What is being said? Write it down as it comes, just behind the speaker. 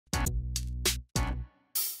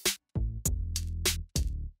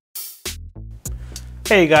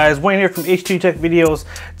Hey guys, Wayne here from H2 Tech Videos.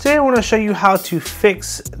 Today I want to show you how to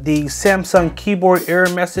fix the Samsung keyboard error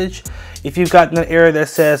message. If you've gotten an error that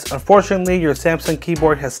says, unfortunately, your Samsung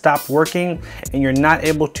keyboard has stopped working and you're not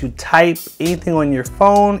able to type anything on your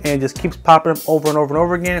phone and it just keeps popping up over and over and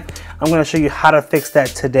over again, I'm going to show you how to fix that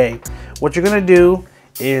today. What you're going to do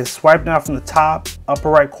is swipe down from the top, upper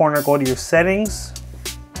right corner, go to your settings.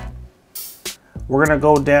 We're going to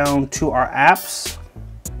go down to our apps.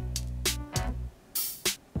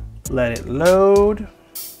 Let it load.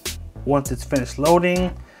 Once it's finished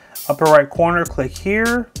loading, upper right corner, click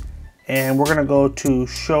here, and we're gonna go to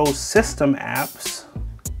show system apps,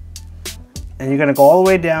 and you're gonna go all the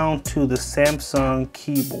way down to the Samsung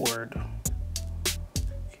keyboard.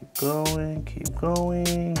 Keep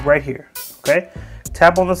going, right here, okay?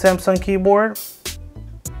 Tap on the Samsung keyboard,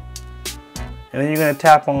 and then you're gonna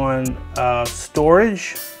tap on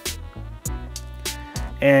storage.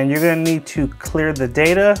 And you're gonna need to clear the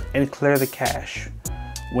data and clear the cache.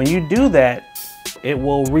 When you do that, it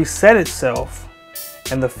will reset itself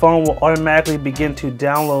and the phone will automatically begin to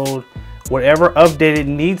download whatever update it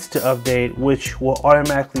needs to update, which will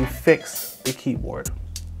automatically fix the keyboard.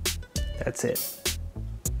 That's it.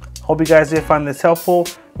 Hope you guys did find this helpful.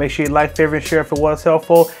 Make sure you like, favorite, and share if it was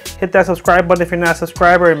helpful. Hit that subscribe button if you're not a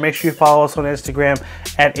subscriber, and make sure you follow us on Instagram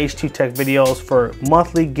at H2 Tech Videos for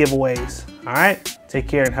monthly giveaways. All right, take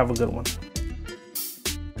care and have a good one.